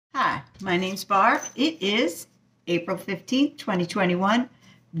My name's Barb. It is April 15th, 2021.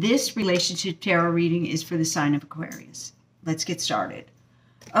 This relationship tarot reading is for the sign of Aquarius. Let's get started.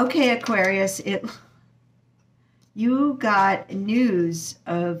 Okay, Aquarius, you got news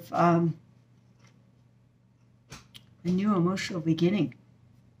of a new emotional beginning.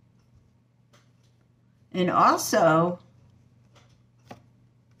 And also,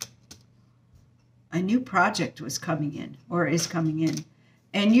 a new project was coming in, or is coming in.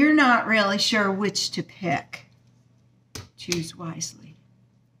 And you're not really sure which to pick. Choose wisely.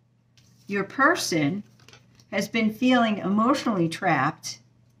 Your person has been feeling emotionally trapped.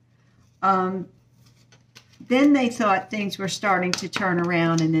 Then they thought things were starting to turn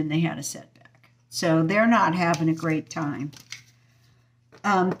around, and then they had a setback. So they're not having a great time.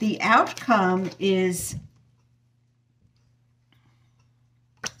 The outcome is,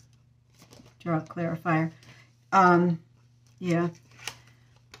 draw a clarifier. Yeah.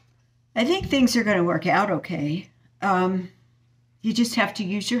 I think things are going to work out okay. You just have to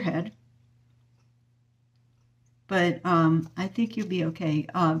use your head. But I think you'll be okay.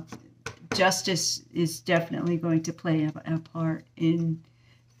 Justice is definitely going to play a part in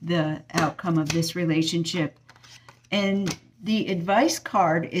the outcome of this relationship. And the advice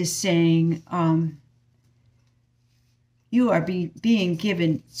card is saying you are being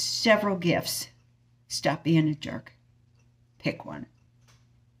given several gifts. Stop being a jerk. Pick one.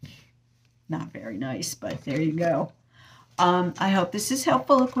 Not very nice, but there you go. I hope this is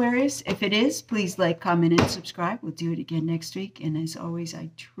helpful, Aquarius. If it is, please like, comment, and subscribe. We'll do it again next week. And as always, I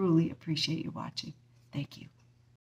truly appreciate you watching. Thank you.